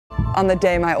On the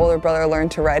day my older brother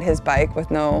learned to ride his bike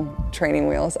with no training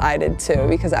wheels, I did too,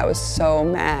 because I was so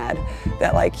mad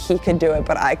that like he could do it,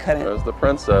 but I couldn't. There's the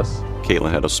princess.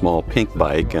 Caitlin had a small pink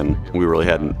bike, and we really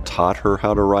hadn't taught her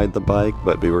how to ride the bike,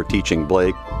 but we were teaching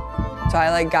Blake. So I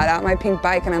like got out my pink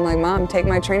bike and I'm like, Mom, take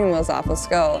my training wheels off, let's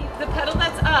go. The pedal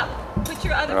that's up, put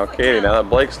your other foot Katie, down. now that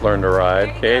Blake's learned to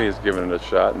ride, Katie's giving it a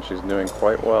shot and she's doing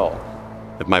quite well.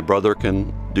 If my brother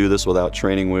can do this without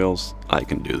training wheels, I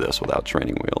can do this without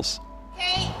training wheels.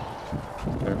 Okay.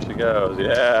 There she goes.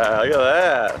 Yeah, look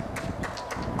at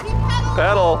that.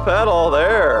 Pedal, pedal,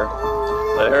 there.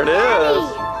 There it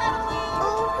is.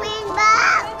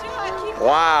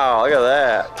 Wow, look at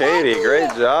that. Katie, great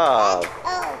job.